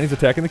 That's fine. He's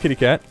attacking the kitty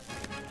cat.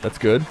 That's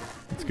good.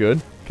 That's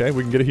good. Okay,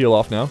 we can get a heal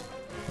off now.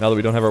 Now that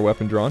we don't have our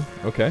weapon drawn.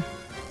 Okay.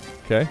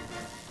 Okay.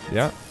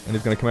 Yeah. And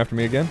he's going to come after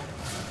me again.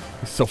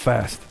 He's so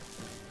fast.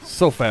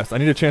 So fast. I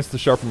need a chance to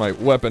sharpen my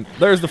weapon.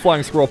 There's the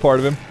flying squirrel part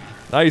of him.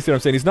 Now you see what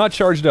I'm saying. He's not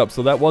charged up,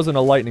 so that wasn't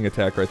a lightning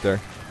attack right there.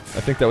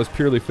 I think that was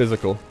purely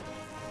physical.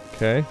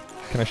 Okay.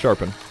 Can I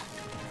sharpen?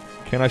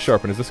 Can I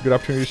sharpen? Is this a good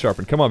opportunity to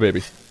sharpen? Come on,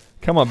 baby.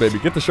 Come on, baby.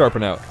 Get the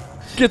sharpen out.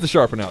 Get the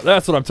sharpen out.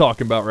 That's what I'm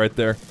talking about right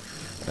there.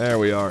 There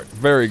we are.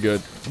 Very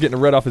good. Getting a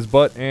red off his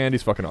butt, and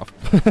he's fucking off.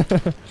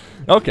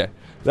 Okay.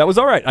 That was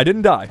alright. I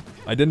didn't die.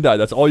 I didn't die.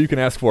 That's all you can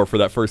ask for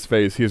that first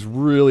phase. He is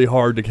really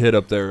hard to hit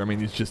up there. I mean,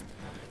 he's just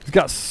He's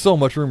got so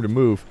much room to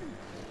move.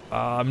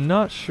 I'm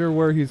not sure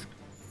where he's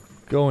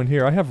going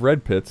here. I have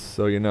red pits,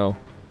 so you know.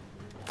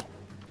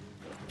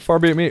 Far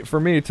be it for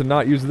me to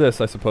not use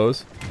this, I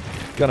suppose.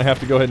 Gonna have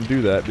to go ahead and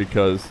do that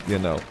because, you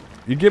know.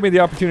 You give me the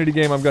opportunity,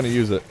 game, I'm gonna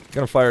use it.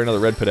 Gonna fire another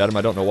red pit at him.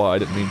 I don't know why. I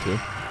didn't mean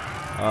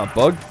to.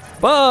 Bug?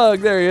 Bug!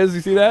 There he is.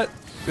 You see that?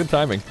 Good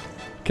timing.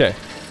 Okay.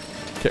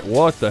 Okay,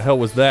 what the hell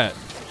was that?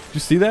 Did you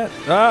see that?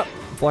 Ah!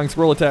 Flying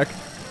squirrel attack.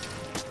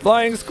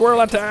 Flying squirrel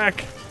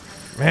attack!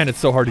 Man, it's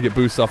so hard to get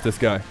boosts off this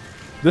guy.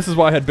 This is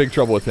why I had big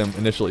trouble with him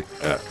initially.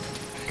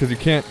 Because you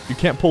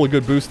can't pull a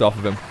good boost off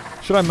of him.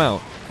 Should I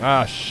mount?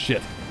 Ah,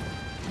 shit.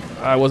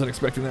 I wasn't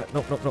expecting that.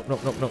 Nope, nope, nope,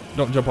 nope, nope, nope.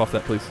 Don't jump off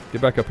that, please.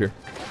 Get back up here.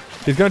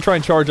 He's gonna try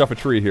and charge off a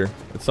tree here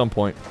at some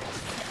point.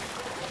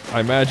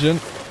 I imagine.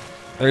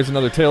 There's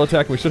another tail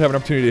attack, and we should have an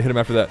opportunity to hit him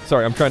after that.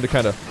 Sorry, I'm trying to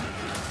kind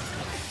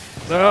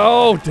of...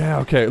 Oh, damn.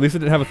 Okay, at least it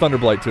didn't have a thunder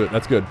blight to it.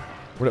 That's good.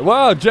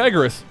 Wow,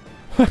 Jaggerus.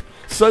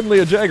 Suddenly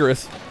a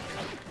Jaggerus.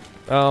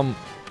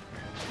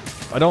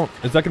 I don't...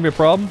 Is that gonna be a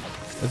problem?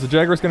 Is the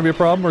Jaggerus gonna be a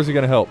problem, or is he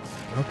gonna help?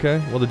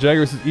 Okay, well the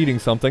Jaggerus is eating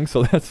something,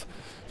 so that's...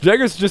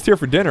 Jaggerus is just here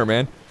for dinner,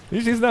 man.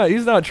 He's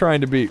not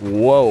trying to be...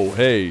 Whoa,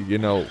 hey, you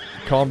know,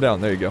 calm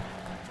down. There you go.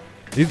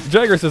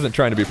 Jaggerus isn't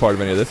trying to be part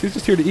of any of this. He's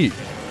just here to eat.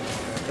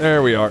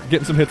 There we are.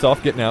 Getting some hits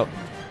off, getting out.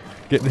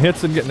 Getting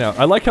hits and getting out.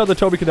 I like how the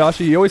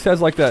Tobi-Kadachi, he always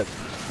has like that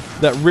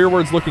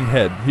rearwards looking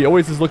head. He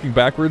always is looking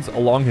backwards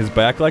along his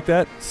back like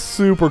that.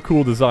 Super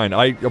cool design.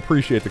 I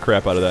appreciate the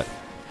crap out of that.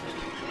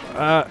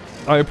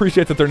 I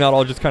appreciate that they're not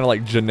all just kind of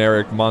like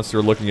generic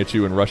monster looking at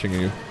you and rushing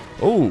at you.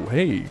 Oh,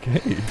 hey,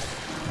 hey.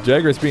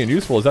 Jaggerus being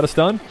useful. Is that a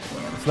stun?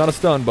 It's not a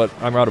stun, but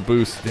I'm out of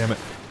boost. Damn it.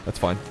 That's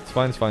fine. It's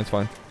fine, it's fine, it's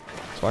fine.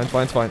 It's fine, it's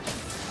fine, it's fine.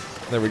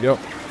 There we go.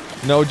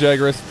 No,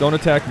 Jaggerus, don't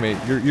attack me.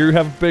 You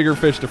have bigger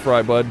fish to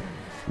fry, bud.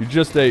 You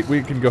just ate.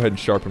 We can go ahead and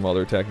sharpen while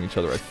they're attacking each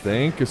other, I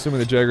think. Assuming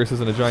the Jaggerus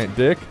isn't a giant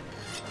dick.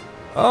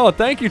 Oh,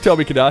 thank you,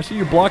 Tobi-Kadachi.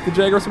 You blocked the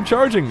Jaggerus from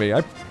charging me.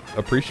 I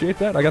appreciate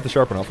that. I got the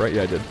sharpen off, right?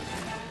 Yeah, I did.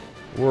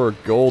 We're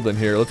golden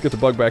here. Let's get the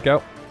bug back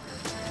out.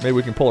 Maybe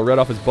we can pull a red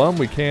off his bum.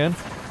 We can.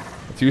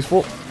 That's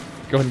useful.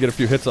 Go ahead and get a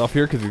few hits off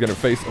here because he's going to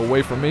face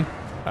away from me.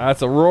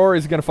 That's a roar.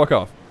 Is he going to fuck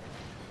off?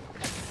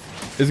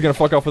 Is he going to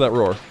fuck off with that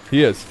roar?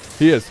 He is.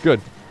 He is.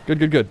 Good. Good,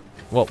 good, good.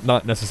 Well,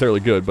 not necessarily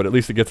good, but at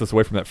least it gets us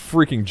away from that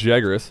freaking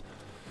Jaggerus.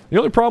 The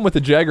only problem with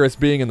the Jaggerus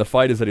being in the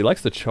fight is that he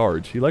likes to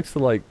charge. He likes to,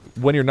 like,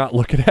 when you're not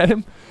looking at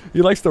him,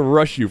 he likes to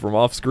rush you from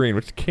off screen,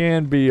 which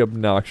can be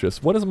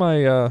obnoxious. What is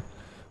my,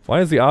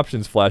 why is the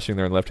options flashing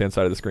there on the left-hand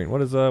side of the screen?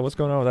 What is, what's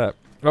going on with that?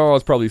 Oh,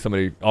 it's probably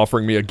somebody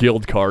offering me a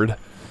guild card.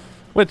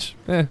 Which,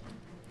 meh.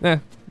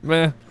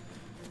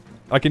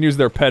 I can use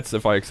their pets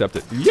if I accept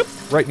it. Yep,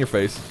 right in your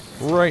face.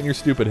 Right in your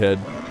stupid head.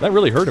 That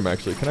really hurt him,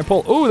 actually. Can I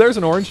pull? Ooh, there's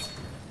an orange.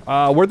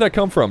 Where'd that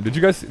come from? Did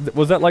you guys...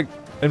 Was that, like,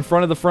 in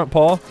front of the front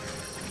paw?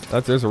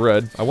 There's a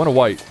red. I want a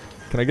white.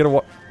 Can I get a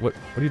white? What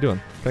are you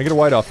doing? Can I get a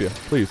white off you?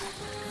 Please.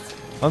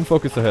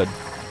 Unfocus the head.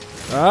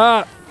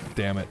 Ah!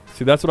 Damn it.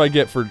 See, that's what I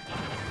get for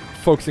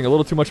focusing a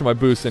little too much on my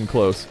boost in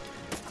close.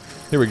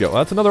 Here we go.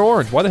 That's another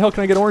orange. Why the hell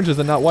can I get oranges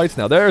and not whites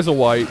now? There's a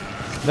white.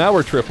 Now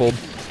we're tripled.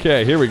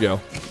 Okay, here we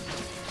go.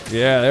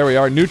 Yeah, there we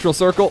are. Neutral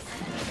circle.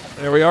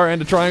 There we are.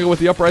 And a triangle with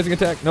the uprising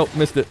attack. Nope,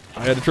 missed it.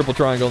 I had a triple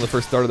triangle in the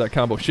first start of that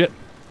combo. Shit.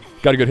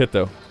 Got a good hit,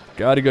 though.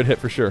 Got a good hit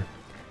for sure.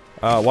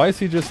 Why is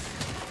he just...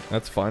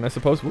 That's fine, I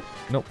suppose. Whoop.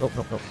 Nope, nope,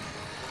 nope, nope.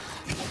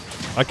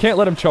 I can't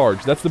let him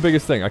charge. That's the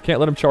biggest thing. I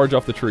can't let him charge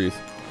off the trees.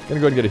 I'm gonna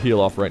go ahead and get a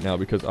heal off right now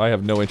because I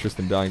have no interest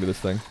in dying to this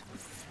thing.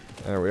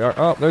 There we are.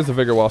 Oh, there's the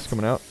Vigor Wasp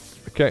coming out.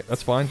 Okay,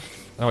 that's fine.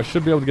 Now I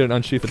should be able to get an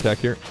unsheath attack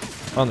here.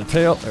 On the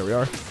tail. There we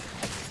are.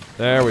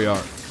 There we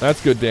are.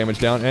 That's good damage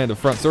down. And the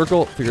front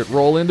circle to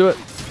roll into it.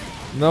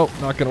 Nope,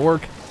 not gonna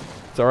work.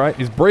 It's alright.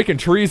 He's breaking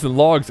trees and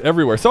logs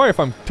everywhere. Sorry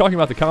if I'm talking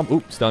about the combo.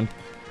 Oops, stun.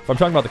 If I'm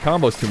talking about the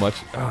combos too much.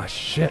 Ah,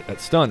 shit, that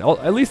stun. Oh,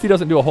 at least he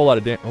doesn't do a whole lot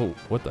of damage. Oh,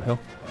 what the hell?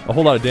 A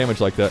whole lot of damage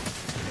like that.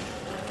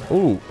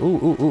 Ooh,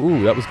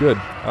 that was good.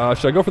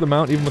 Should I go for the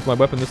mount even with my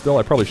weapon this dull?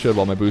 I probably should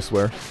while my boosts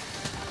wear.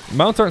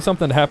 Mounts aren't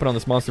something to happen on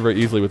this monster very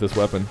easily with this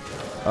weapon.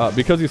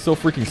 Because he's so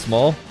freaking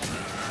small.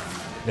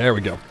 There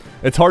we go.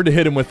 It's hard to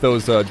hit him with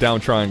those down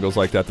triangles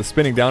like that. The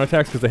spinning down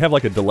attacks, because they have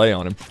like a delay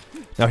on him.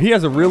 Now, he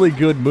has a really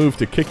good move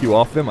to kick you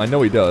off him. I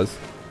know he does.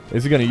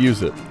 Is he going to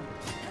use it?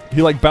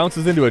 He like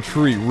bounces into a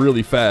tree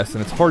really fast,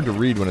 and it's hard to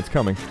read when it's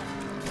coming.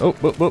 Oh,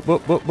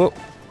 whoop.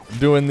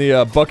 Doing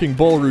the bucking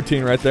bull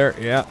routine right there.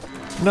 Yeah.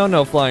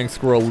 No, flying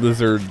squirrel,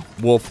 lizard,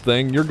 wolf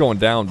thing. You're going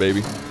down,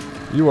 baby.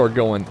 You are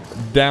going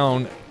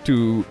down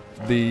to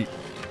the...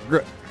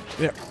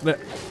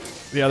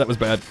 Yeah, that was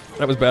bad.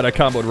 That was bad. I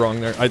comboed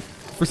wrong there.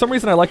 For some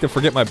reason, I like to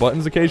forget my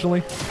buttons occasionally.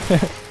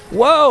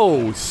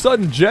 Whoa!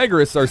 Sudden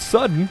Jaggerus are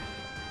sudden.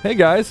 Hey,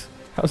 guys.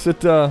 How's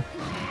it, oh!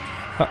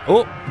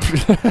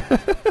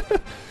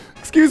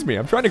 Excuse me,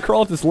 I'm trying to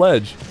crawl up this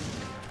ledge.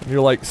 And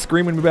you're like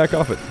screaming me back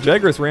off it.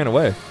 Jaggerus ran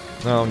away.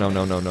 No.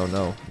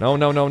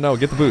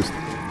 Get the boost.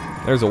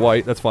 There's a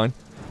white, that's fine.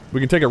 We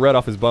can take a red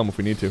off his bum if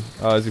we need to.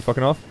 Is he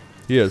fucking off?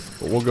 He is.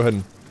 But we'll go ahead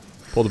and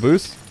pull the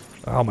boost.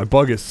 Oh, my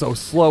bug is so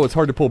slow, it's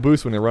hard to pull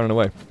boost when they're running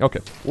away.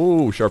 Okay.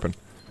 Ooh, sharpen.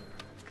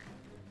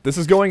 This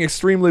is going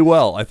extremely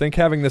well. I think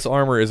having this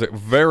armor is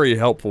very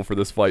helpful for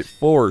this fight,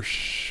 for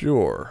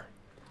sure.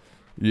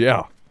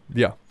 Yeah,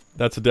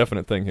 that's a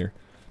definite thing here.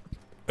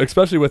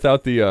 Especially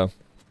without the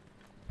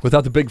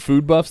big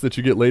food buffs that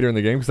you get later in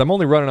the game, because I'm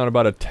only running on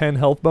about a 10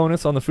 health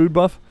bonus on the food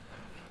buff,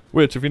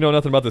 which, if you know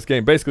nothing about this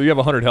game, basically you have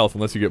 100 health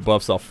unless you get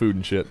buffs off food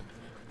and shit.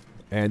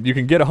 And you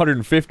can get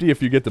 150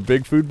 if you get the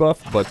big food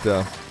buff, but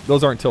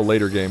those aren't till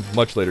later game,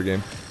 much later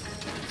game.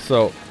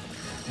 So,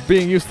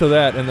 being used to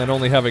that and then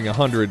only having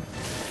 100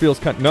 feels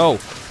kind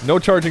of... No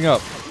charging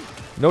up.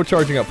 No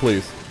charging up,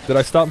 please. Did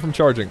I stop him from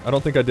charging? I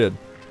don't think I did.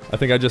 I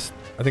think I just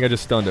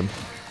stunned him.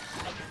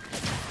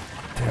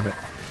 Damn it.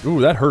 Ooh,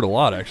 that hurt a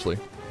lot, actually.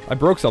 I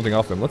broke something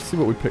off him. Let's see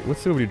what we picked.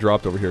 Let's see what he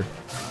dropped over here.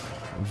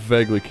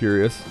 Vaguely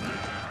curious.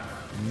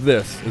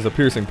 This is a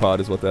piercing pod,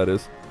 is what that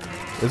is.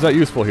 Is that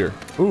useful here?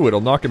 Ooh,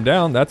 it'll knock him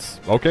down. That's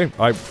okay.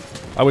 I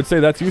would say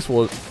that's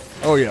useful.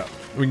 Oh yeah,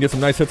 we can get some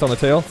nice hits on the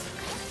tail.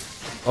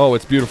 Oh,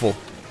 it's beautiful.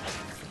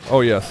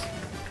 Oh yes,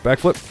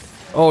 backflip.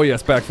 Oh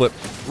yes, backflip.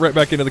 Right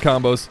back into the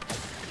combos.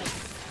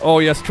 Oh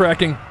yes,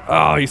 tracking.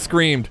 Oh, he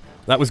screamed.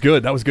 That was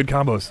good. That was good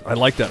combos. I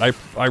like that.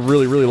 I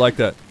really like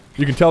that.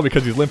 You can tell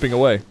because he's limping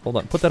away. Hold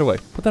on. Put that away.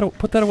 Put that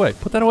away.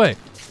 Put that away.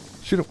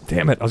 Shoot him.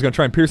 Damn it. I was gonna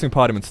try and piercing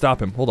pod him and stop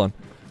him. Hold on.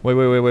 Wait.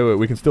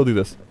 We can still do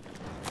this.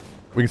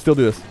 We can still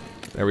do this.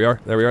 There we are.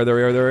 There we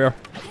are.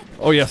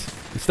 Oh yes.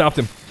 He stopped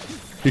him.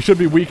 He should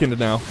be weakened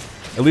now.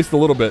 At least a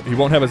little bit. He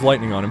won't have his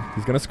lightning on him.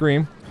 He's gonna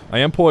scream. I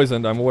am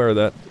poisoned. I'm aware of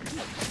that.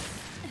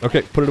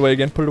 Okay. Put it away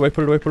again. Put it away.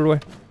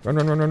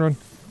 Run.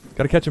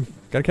 Gotta catch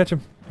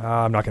him.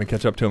 Ah, I'm not gonna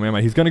catch up to him, am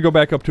I? He's gonna go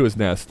back up to his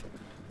nest.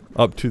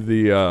 Up to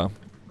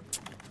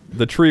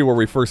the tree where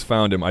we first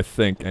found him, I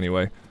think,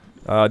 anyway.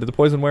 Did the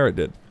poison wear? It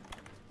did.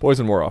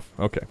 Poison wore off.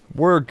 Okay.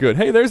 We're good.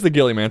 Hey, there's the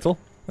ghillie mantle.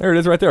 There it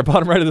is right there,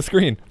 bottom right of the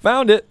screen.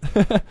 Found it!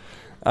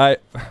 God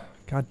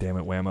damn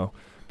it, Whamo.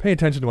 Pay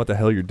attention to what the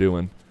hell you're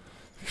doing.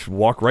 You should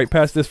walk right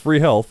past this free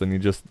health and you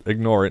just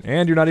ignore it.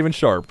 And you're not even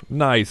sharp.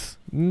 Nice.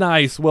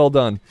 Nice. Well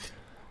done.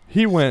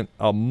 He went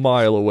a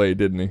mile away,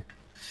 didn't he?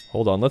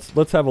 Hold on.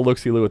 Let's have a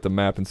look-see-loo at the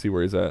map and see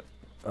where he's at.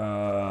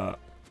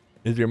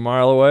 Is he a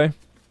mile away?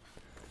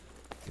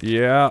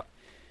 Yeah.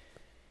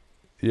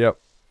 Yep.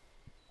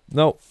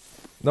 Nope.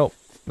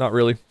 Not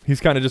really. He's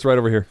kind of just right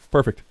over here.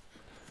 Perfect.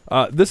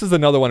 This is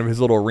another one of his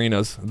little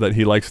arenas that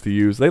he likes to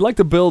use. They like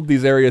to build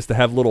these areas to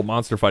have little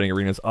monster fighting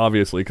arenas,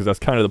 obviously, because that's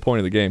kind of the point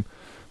of the game.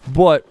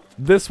 But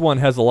this one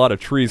has a lot of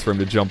trees for him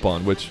to jump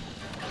on, which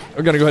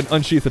I'm going to go ahead and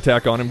unsheath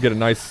attack on him, get a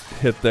nice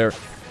hit there.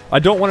 I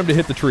don't want him to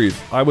hit the trees.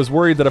 I was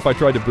worried that if I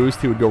tried to boost,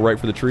 he would go right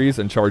for the trees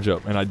and charge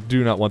up, and I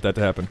do not want that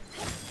to happen.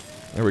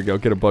 There we go.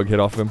 Get a bug hit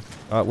off of him.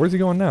 Where's he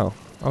going now?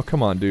 Oh,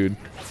 come on, dude.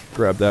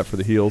 Grab that for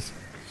the heals.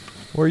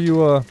 Where are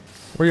you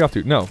off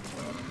to? No.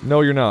 No,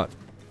 you're not.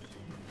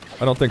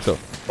 I don't think so.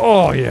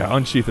 Oh, yeah.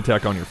 Unsheath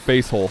attack on your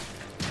face hole.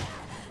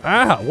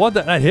 Ah, what?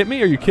 That hit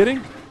me? Are you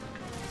kidding?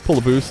 Pull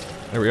a boost.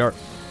 There we are.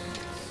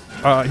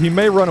 He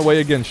may run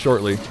away again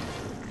shortly.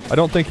 I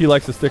don't think he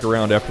likes to stick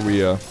around after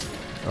we,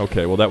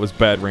 Okay, well, that was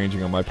bad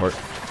ranging on my part.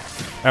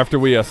 After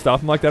we stop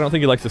him like that, I don't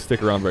think he likes to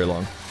stick around very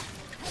long.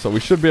 So we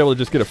should be able to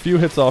just get a few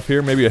hits off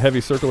here. Maybe a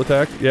heavy circle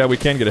attack. Yeah, we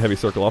can get a heavy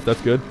circle off.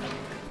 That's good.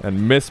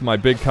 And miss my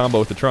big combo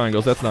with the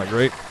triangles. That's not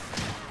great.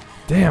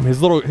 Damn,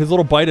 his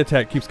little bite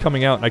attack keeps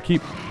coming out, and I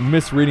keep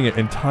misreading it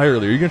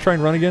entirely. Are you going to try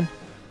and run again?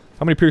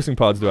 How many piercing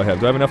pods do I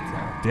have? Do I have enough?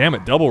 Damn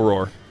it, double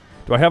roar.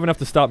 Do I have enough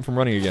to stop him from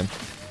running again?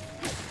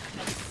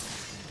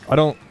 I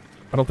don't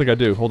think I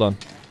do. Hold on.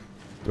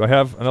 Do I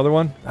have another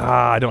one?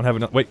 Ah, I don't have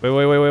enough. Wait.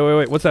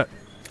 What's that?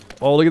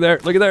 Oh, look at there.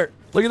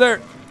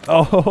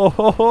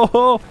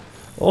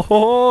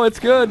 Oh, it's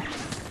good.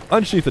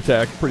 Unsheath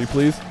attack, pretty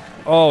please.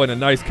 Oh, and a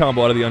nice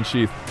combo out of the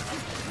unsheath.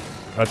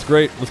 That's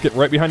great. Let's get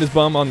right behind his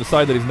bum on the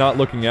side that he's not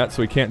looking at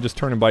so he can't just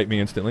turn and bite me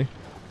instantly.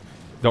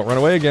 Don't run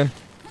away again.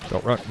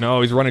 Don't run.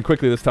 No, he's running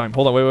quickly this time.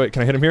 Hold on, wait.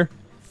 Can I hit him here?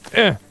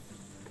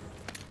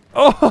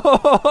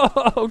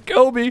 Oh,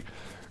 Kobe.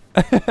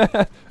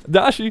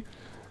 Dashi.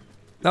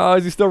 Oh,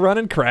 is he still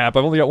running? Crap,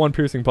 I've only got one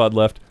piercing pod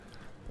left.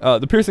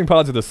 The piercing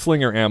pods are the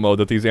slinger ammo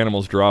that these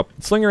animals drop.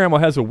 Slinger ammo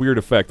has a weird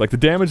effect. Like, the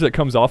damage that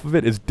comes off of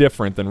it is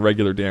different than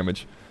regular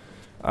damage.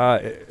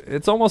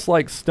 It's almost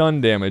like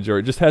stun damage, or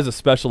it just has a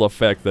special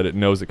effect that it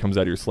knows it comes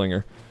out of your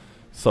slinger.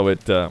 So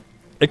it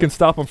can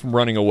stop them from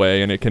running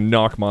away, and it can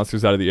knock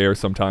monsters out of the air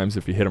sometimes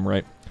if you hit them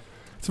right.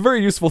 It's a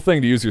very useful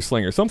thing to use your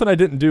slinger. Something I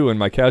didn't do in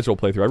my casual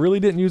playthrough. I really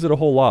didn't use it a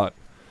whole lot.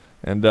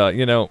 And,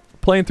 you know,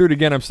 playing through it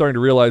again, I'm starting to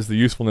realize the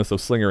usefulness of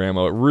slinger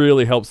ammo. It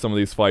really helps some of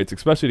these fights,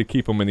 especially to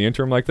keep them in the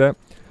interim like that.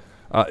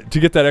 To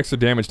get that extra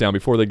damage down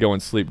before they go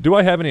and sleep. Do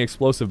I have any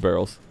explosive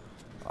barrels?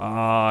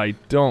 I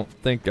don't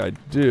think I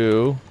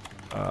do.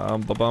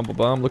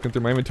 Looking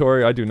through my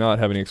inventory, I do not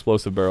have any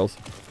explosive barrels.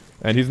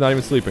 And he's not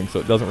even sleeping, so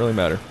it doesn't really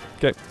matter.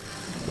 Okay.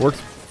 Works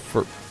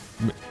for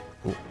me.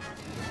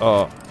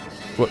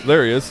 What?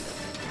 There he is.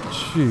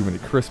 Gee, many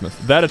Christmas.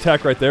 That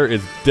attack right there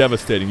is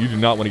devastating. You do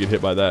not want to get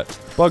hit by that.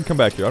 Bug, come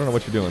back here. I don't know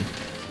what you're doing.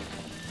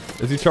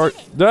 Is he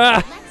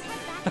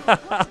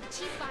Ah!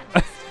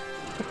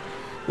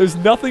 There's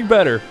nothing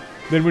better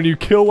than when you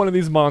kill one of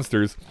these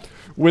monsters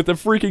with a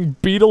freaking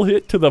beetle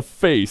hit to the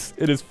face.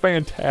 It is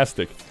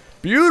fantastic.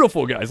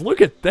 Beautiful, guys.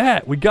 Look at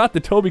that. We got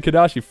the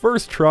Tobi-Kadachi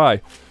first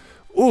try.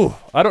 Ooh,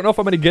 I don't know if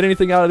I'm going to get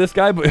anything out of this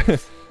guy,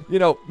 but, you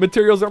know,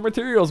 materials are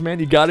materials, man.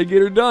 You got to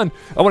get her done.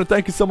 I want to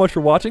thank you so much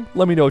for watching.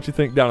 Let me know what you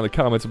think down in the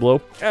comments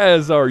below,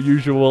 as our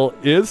usual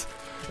is.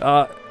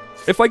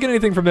 If I get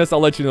anything from this, I'll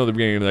let you know at the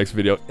beginning of the next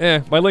video.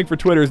 My link for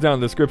Twitter is down in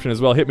the description as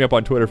well. Hit me up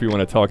on Twitter if you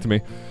want to talk to me,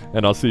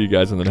 and I'll see you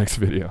guys in the next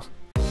video.